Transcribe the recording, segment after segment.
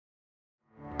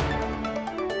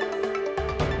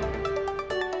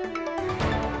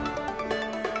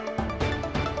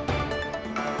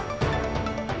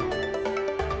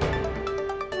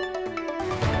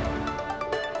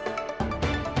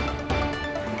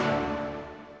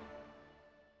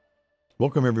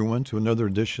Welcome, everyone, to another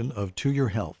edition of To Your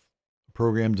Health, a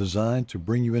program designed to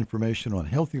bring you information on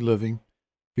healthy living,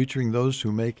 featuring those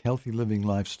who make healthy living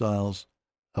lifestyles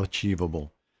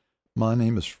achievable. My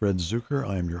name is Fred Zucker.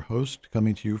 I am your host,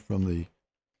 coming to you from the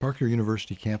Parker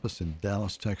University campus in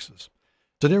Dallas, Texas.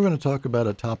 Today, we're going to talk about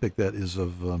a topic that is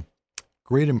of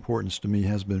great importance to me,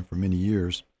 has been for many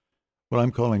years, what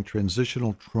I'm calling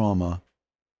transitional trauma,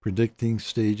 predicting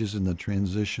stages in the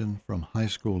transition from high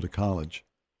school to college.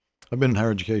 I've been in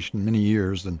higher education many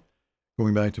years, and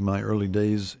going back to my early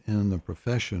days in the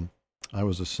profession, I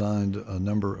was assigned a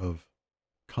number of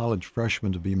college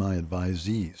freshmen to be my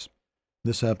advisees.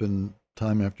 This happened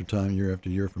time after time, year after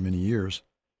year for many years,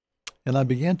 and I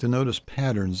began to notice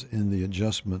patterns in the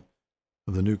adjustment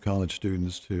of the new college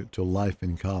students to life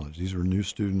in college. These were new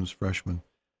students, freshmen,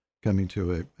 coming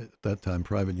to at that time,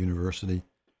 private university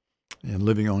and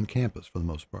living on campus for the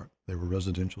most part. They were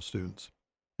residential students.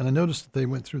 And I noticed that they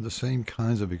went through the same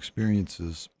kinds of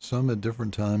experiences, some at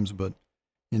different times, but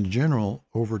in general,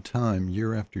 over time,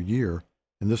 year after year,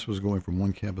 and this was going from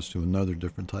one campus to another,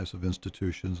 different types of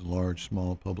institutions, large,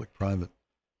 small, public, private,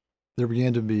 there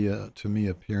began to be, to me,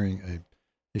 appearing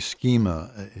a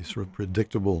schema, a sort of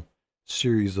predictable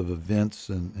series of events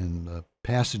and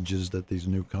passages that these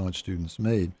new college students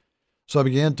made. So I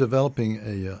began developing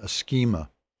a schema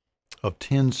of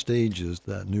 10 stages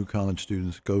that new college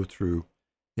students go through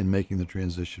in making the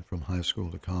transition from high school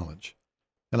to college.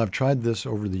 And I've tried this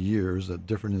over the years at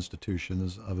different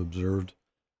institutions. I've observed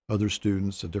other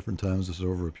students at different times. This is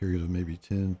over a period of maybe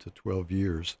 10 to 12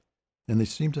 years. And they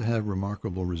seem to have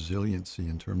remarkable resiliency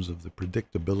in terms of the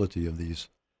predictability of these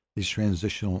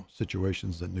transitional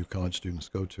situations that new college students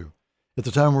go to. At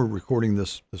the time we're recording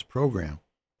this program,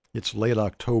 it's late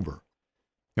October.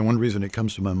 And one reason it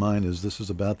comes to my mind is this is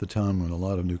about the time when a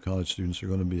lot of new college students are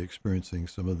going to be experiencing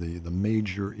some of the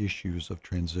major issues of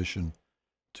transition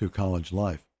to college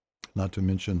life, not to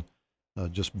mention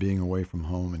just being away from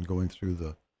home and going through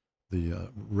the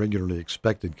regularly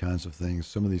expected kinds of things.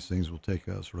 Some of these things will take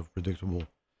a sort of predictable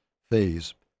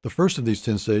phase. The first of these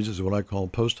 10 stages is what I call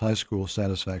post-high school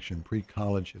satisfaction,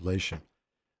 pre-college elation.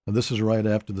 Now, this is right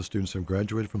after the students have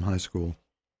graduated from high school.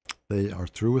 They are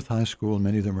through with high school, and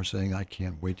many of them are saying, I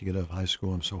can't wait to get out of high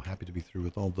school. I'm so happy to be through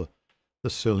with all the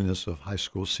silliness of high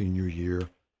school senior year.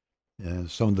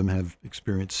 And some of them have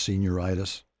experienced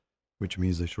senioritis, which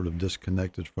means they sort of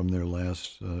disconnected from their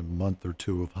last month or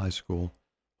two of high school.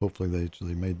 Hopefully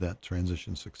they made that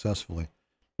transition successfully.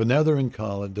 But now they're in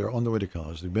college. They're on the way to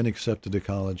college. They've been accepted to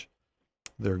college.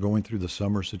 They're going through the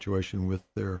summer situation with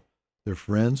their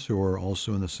friends who are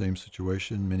also in the same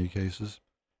situation in many cases.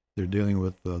 They're dealing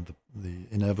with the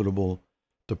inevitable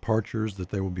departures that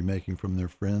they will be making from their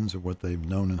friends or what they've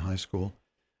known in high school.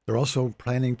 They're also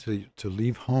planning to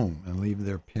leave home and leave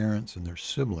their parents and their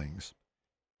siblings.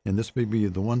 And this may be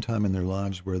the one time in their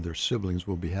lives where their siblings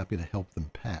will be happy to help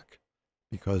them pack,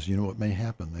 because you know what may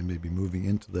happen. They may be moving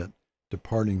into that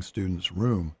departing student's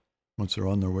room once they're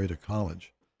on their way to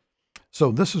college.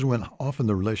 So this is when often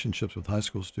the relationships with high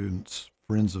school students,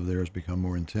 friends of theirs, become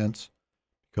more intense,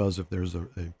 because if there's a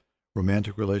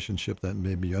romantic relationship that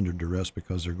may be under duress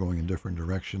because they're going in different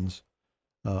directions,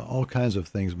 all kinds of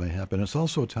things may happen. It's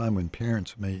also a time when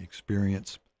parents may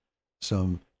experience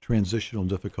some transitional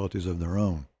difficulties of their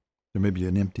own. There may be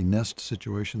an empty nest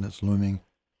situation that's looming,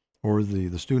 or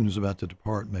the student who's about to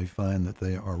depart may find that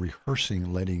they are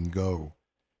rehearsing letting go.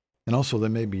 And also they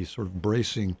may be sort of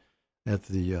bracing at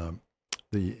the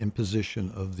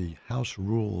imposition of the house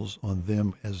rules on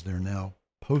them as they're now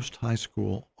post-high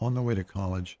school on the way to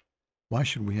college. Why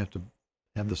should we have to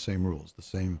have the same rules, the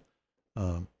same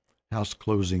house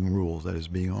closing rules, that is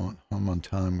being home on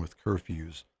time with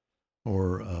curfews,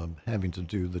 or having to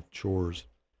do the chores,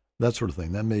 that sort of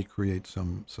thing. That may create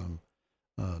some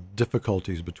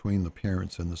difficulties between the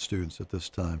parents and the students at this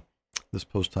time, this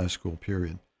post-high school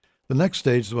period. The next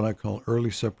stage is what I call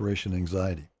early separation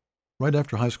anxiety. Right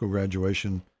after high school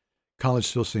graduation, college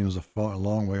still seems a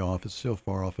long way off. It's still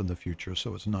far off in the future,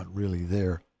 so it's not really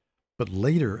there. But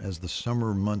later, as the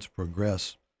summer months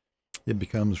progress, it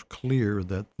becomes clear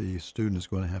that the student is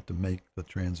going to have to make the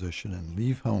transition and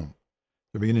leave home.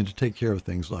 They're beginning to take care of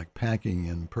things like packing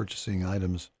and purchasing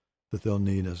items that they'll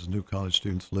need as new college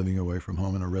students living away from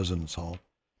home in a residence hall.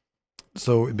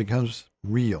 So it becomes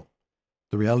real.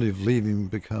 The reality of leaving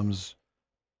becomes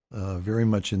very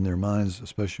much in their minds,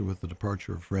 especially with the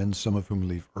departure of friends, some of whom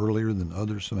leave earlier than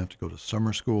others. Some have to go to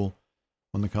summer school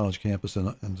on the college campus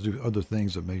and do other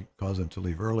things that may cause them to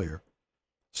leave earlier.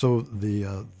 So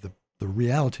the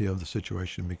reality of the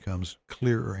situation becomes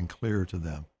clearer and clearer to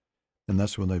them. And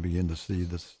that's when they begin to see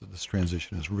this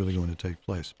transition is really going to take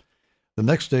place. The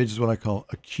next stage is what I call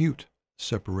acute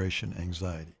separation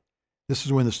anxiety. This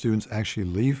is when the students actually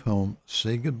leave home,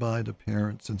 say goodbye to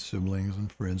parents and siblings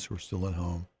and friends who are still at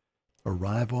home,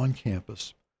 arrive on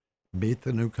campus, meet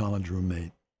the new college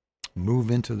roommate, move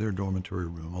into their dormitory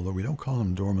room, although we don't call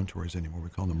them dormitories anymore, we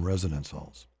call them residence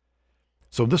halls.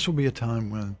 So this will be a time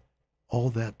when all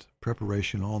that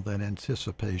preparation, all that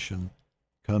anticipation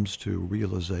comes to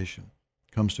realization,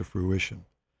 comes to fruition.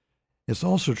 It's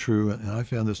also true, and I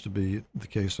found this to be the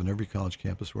case on every college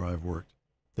campus where I've worked,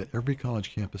 that every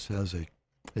college campus has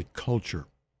a culture,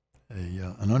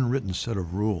 an unwritten set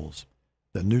of rules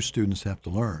that new students have to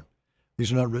learn.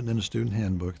 These are not written in a student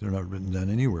handbook. They're not written down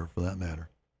anywhere for that matter.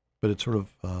 But it's sort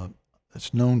of,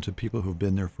 it's known to people who've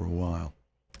been there for a while.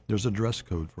 There's a dress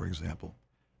code, for example.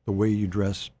 The way you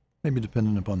dress, maybe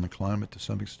dependent upon the climate to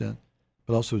some extent,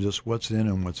 but also just what's in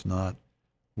and what's not,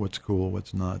 what's cool,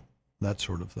 what's not, that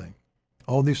sort of thing.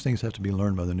 All these things have to be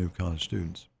learned by the new college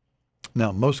students.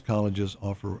 Now, most colleges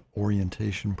offer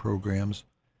orientation programs,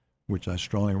 which I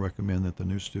strongly recommend that the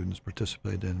new students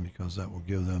participate in because that will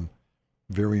give them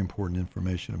very important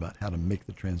information about how to make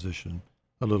the transition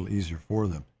a little easier for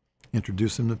them.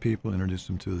 Introduce them to people, introduce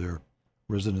them to their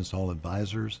residence hall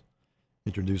advisors,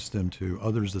 introduce them to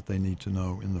others that they need to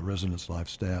know in the residence life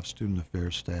staff, student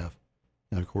affairs staff,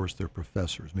 and of course their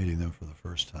professors, meeting them for the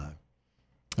first time.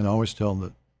 And I always tell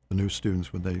the new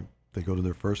students when they go to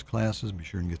their first classes, be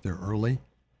sure and get there early,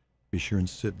 be sure and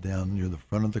sit down near the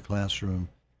front of the classroom,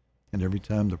 and every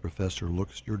time the professor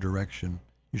looks your direction,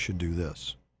 you should do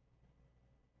this.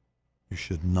 You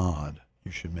should nod.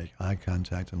 You should make eye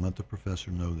contact and let the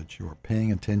professor know that you are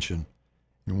paying attention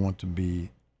and want to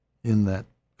be in that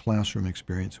classroom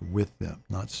experience with them,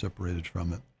 not separated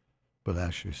from it, but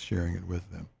actually sharing it with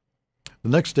them. The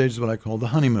next stage is what I call the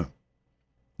honeymoon.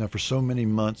 Now, for so many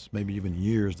months, maybe even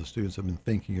years, the students have been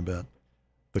thinking about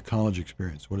the college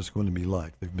experience, what it's going to be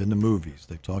like. They've been to movies.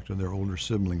 They've talked to their older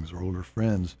siblings or older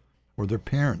friends or their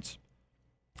parents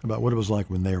about what it was like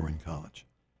when they were in college.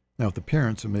 Now, with the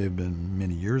parents, it may have been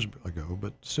many years ago,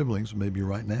 but siblings, maybe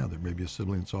right now. There may be a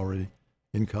sibling that's already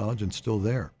in college and still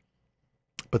there.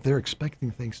 But they're expecting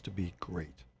things to be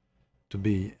great, to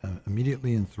be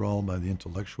immediately enthralled by the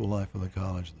intellectual life of the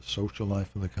college, the social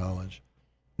life of the college,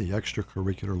 the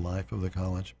extracurricular life of the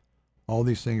college. All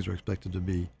these things are expected to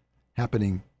be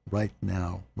happening right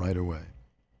now, right away.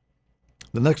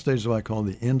 The next stage is what I call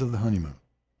the end of the honeymoon.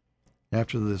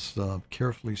 After this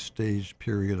carefully staged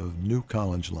period of new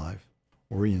college life,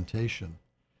 orientation,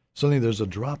 suddenly there's a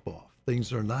drop-off.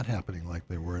 Things are not happening like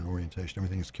they were in orientation.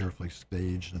 Everything is carefully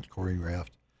staged and choreographed.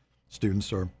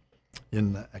 Students are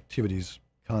in activities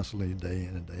constantly, day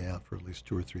in and day out, for at least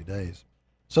 2 or 3 days.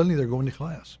 Suddenly they're going to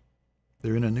class.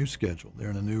 They're in a new schedule.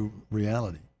 They're in a new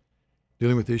reality,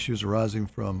 dealing with issues arising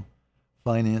from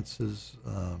finances,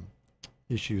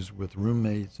 issues with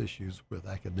roommates, issues with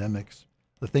academics.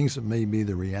 The things that may be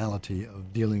the reality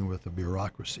of dealing with a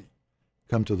bureaucracy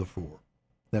come to the fore.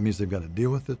 That means they've got to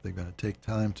deal with it. They've got to take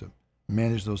time to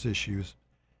manage those issues.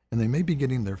 And they may be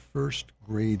getting their first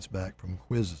grades back from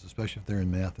quizzes, especially if they're in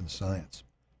math and science.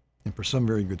 And for some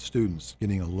very good students,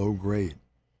 getting a low grade.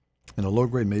 And a low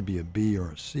grade may be a B or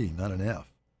a C, not an F.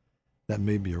 That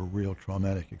may be a real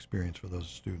traumatic experience for those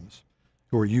students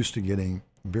who are used to getting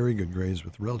very good grades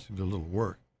with relatively little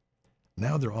work.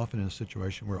 Now they're often in a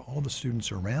situation where all the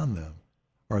students around them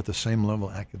are at the same level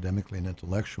academically and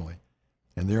intellectually,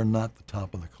 and they're not the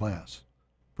top of the class.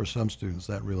 For some students,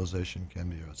 that realization can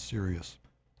be a serious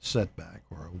setback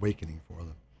or awakening for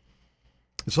them.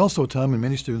 It's also a time when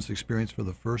many students experience for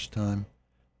the first time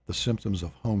the symptoms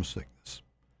of homesickness.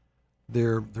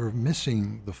 They're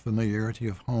missing the familiarity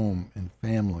of home and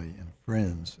family and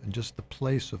friends and just the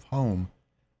place of home.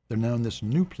 They're now in this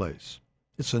new place.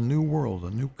 It's a new world, a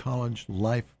new college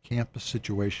life campus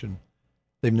situation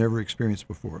they've never experienced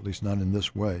before, at least not in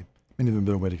this way. Many of them have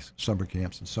been away to summer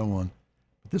camps and so on.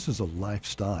 But this is a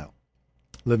lifestyle,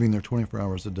 living there 24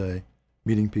 hours a day,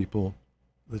 meeting people.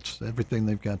 It's everything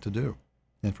they've got to do.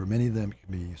 And for many of them, it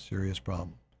can be a serious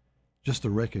problem. Just the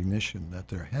recognition that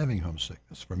they're having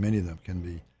homesickness for many of them can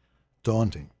be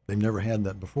daunting. They've never had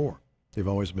that before. They've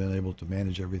always been able to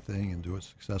manage everything and do it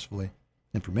successfully.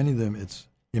 And for many of them, it's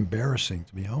embarrassing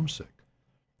to be homesick.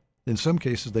 In some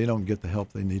cases, they don't get the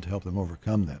help they need to help them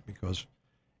overcome that, because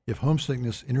if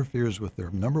homesickness interferes with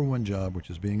their number one job, which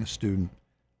is being a student,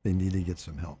 they need to get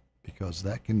some help, because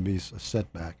that can be a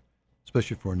setback,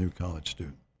 especially for a new college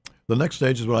student. The next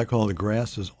stage is what I call the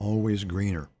grass is always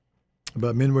greener.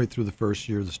 About midway through the first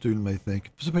year, the student may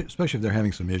think, especially if they're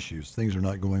having some issues, things are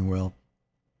not going well,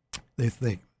 they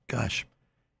think, gosh,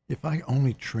 if I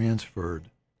only transferred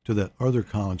to that other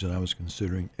college that I was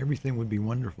considering, everything would be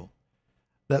wonderful.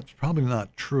 That's probably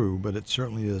not true, but it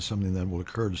certainly is something that will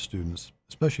occur to students,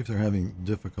 especially if they're having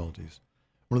difficulties.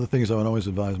 One of the things I would always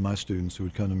advise my students who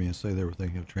would come to me and say they were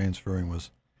thinking of transferring was,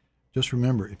 just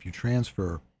remember, if you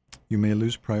transfer, you may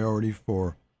lose priority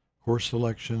for course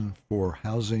selection, for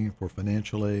housing, for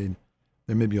financial aid.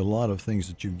 There may be a lot of things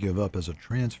that you give up as a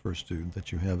transfer student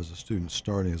that you have as a student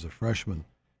starting as a freshman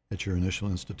at your initial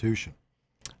institution.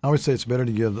 I always say it's better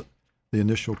to give the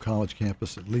initial college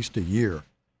campus at least a year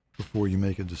before you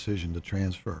make a decision to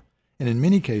transfer. And in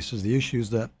many cases, the issues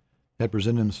that had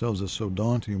presented themselves as so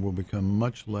daunting will become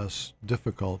much less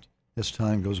difficult as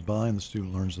time goes by and the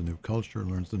student learns the new culture,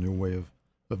 learns the new way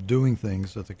of doing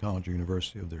things at the college or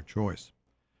university of their choice.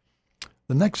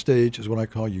 The next stage is what I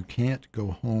call you can't go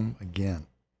home again.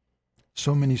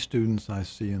 So many students I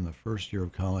see in the first year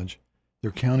of college,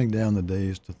 they're counting down the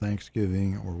days to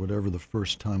Thanksgiving or whatever the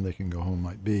first time they can go home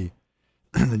might be.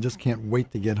 They just can't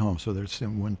wait to get home. So they're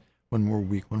saying one more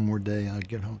week, one more day, I'd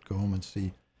go home and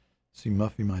see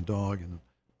Muffy, my dog, and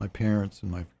my parents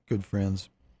and my good friends.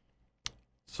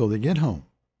 So they get home,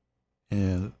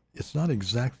 and it's not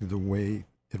exactly the way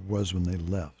it was when they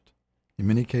left. In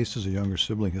many cases, a younger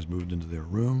sibling has moved into their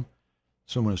room.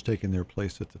 Someone has taken their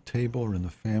place at the table or in the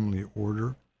family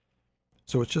order.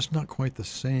 So it's just not quite the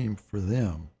same for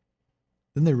them.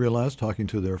 Then they realize, talking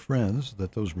to their friends,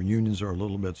 that those reunions are a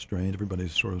little bit strained.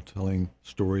 Everybody's sort of telling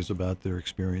stories about their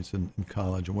experience in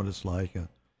college and what it's like, and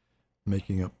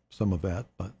making up some of that,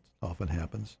 but often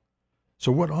happens.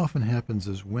 So what often happens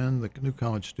is when the new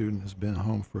college student has been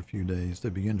home for a few days, they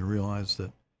begin to realize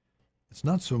that it's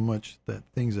not so much that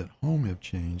things at home have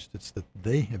changed, it's that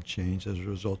they have changed as a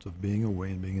result of being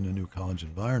away and being in a new college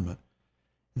environment.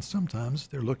 And sometimes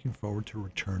they're looking forward to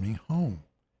returning home.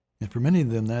 And for many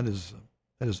of them, that is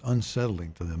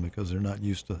unsettling to them because they're not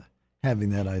used to having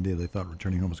that idea. They thought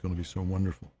returning home was going to be so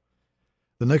wonderful.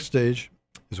 The next stage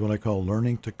is what I call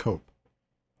learning to cope.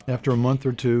 After a month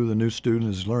or two, the new student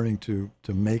is learning to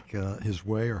make his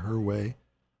way or her way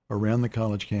around the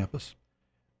college campus.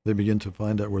 They begin to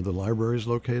find out where the library is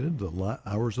located, the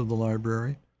hours of the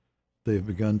library. They've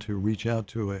begun to reach out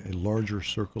to a larger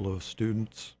circle of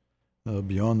students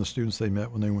beyond the students they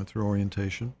met when they went through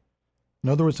orientation. In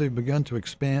other words, they've begun to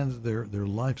expand their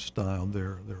lifestyle,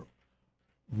 their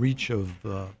reach of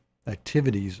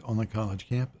activities on the college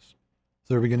campus.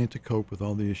 So they're beginning to cope with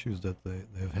all the issues that they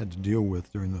have had to deal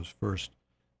with during those first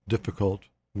difficult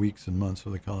weeks and months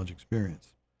of the college experience.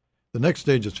 The next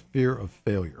stage is fear of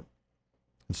failure.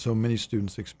 And so many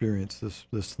students experience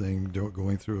this thing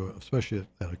going through, especially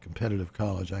at a competitive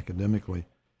college academically.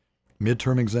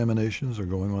 Midterm examinations are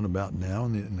going on about now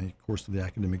in the course of the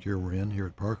academic year we're in here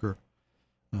at Parker.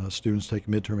 Students take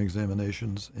midterm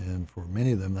examinations, and for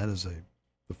many of them, that is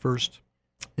the first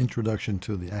introduction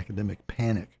to the academic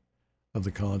panic of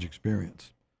the college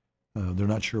experience. They're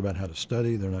not sure about how to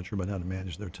study. They're not sure about how to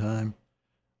manage their time.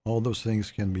 All those things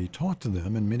can be taught to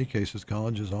them. In many cases,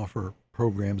 colleges offer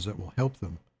programs that will help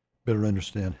them better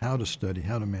understand how to study,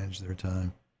 how to manage their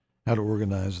time, how to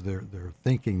organize their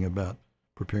thinking about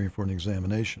preparing for an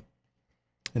examination.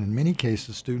 And in many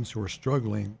cases, students who are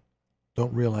struggling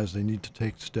don't realize they need to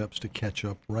take steps to catch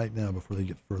up right now before they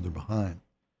get further behind.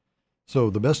 So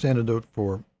the best antidote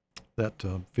for that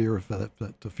fear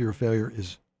of failure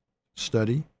is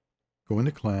study, going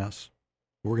to class,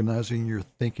 organizing your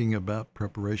thinking about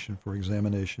preparation for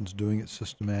examinations, doing it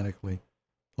systematically.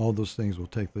 All those things will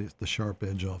take the sharp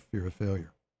edge off fear of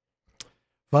failure.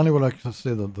 Finally, what I can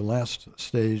say, the last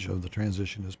stage of the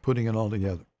transition is putting it all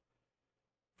together.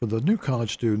 For the new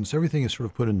college students, everything is sort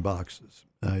of put in boxes.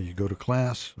 You go to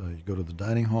class, you go to the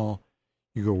dining hall,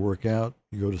 you go work out,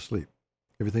 you go to sleep.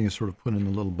 Everything is sort of put in a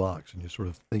little box, and you sort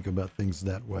of think about things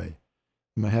that way.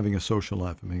 Am I having a social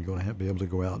life? Am I going to be able to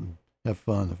go out and have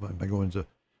fun? Am I going to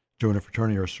join a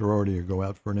fraternity or a sorority or go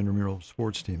out for an intramural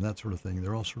sports team? That sort of thing.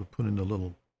 They're all sort of put into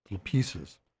little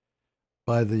pieces.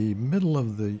 By the middle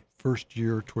of the first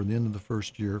year, toward the end of the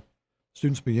first year,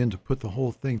 students begin to put the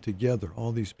whole thing together.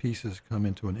 All these pieces come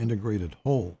into an integrated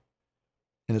whole.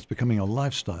 And it's becoming a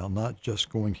lifestyle, not just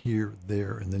going here,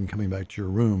 there, and then coming back to your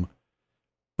room,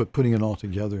 but putting it all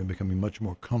together and becoming much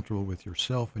more comfortable with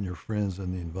yourself and your friends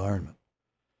and the environment.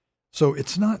 So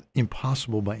it's not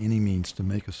impossible by any means to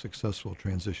make a successful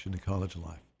transition to college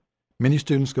life. Many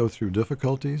students go through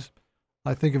difficulties.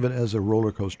 I think of it as a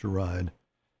roller coaster ride.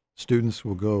 Students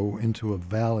will go into a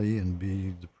valley and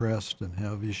be depressed and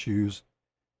have issues,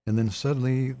 and then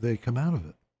suddenly they come out of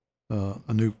it.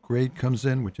 A new grade comes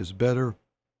in, which is better.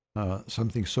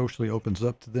 Something socially opens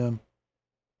up to them.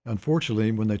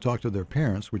 Unfortunately, when they talk to their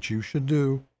parents, which you should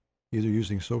do, either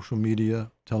using social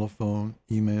media, telephone,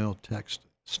 email, text.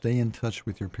 Stay in touch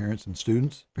with your parents and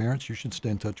students. Parents, you should stay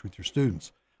in touch with your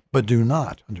students. But do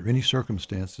not, under any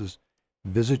circumstances,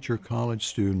 visit your college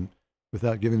student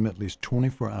without giving them at least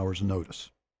 24 hours notice.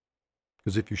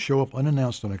 Because if you show up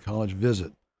unannounced on a college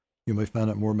visit, you may find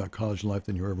out more about college life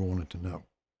than you ever wanted to know.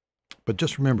 But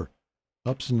just remember,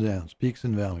 ups and downs, peaks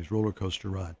and valleys, roller coaster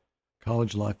ride.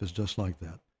 College life is just like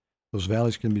that. Those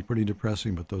valleys can be pretty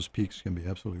depressing, but those peaks can be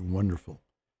absolutely wonderful.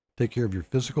 Take care of your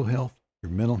physical health,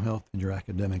 your mental health, and your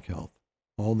academic health.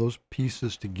 All those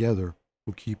pieces together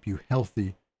will keep you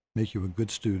healthy, make you a good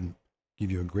student,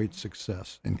 give you a great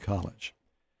success in college.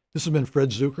 This has been Fred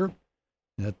Zucker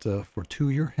for To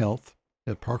Your Health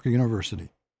at Parker University.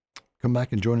 Come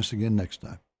back and join us again next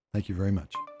time. Thank you very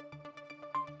much.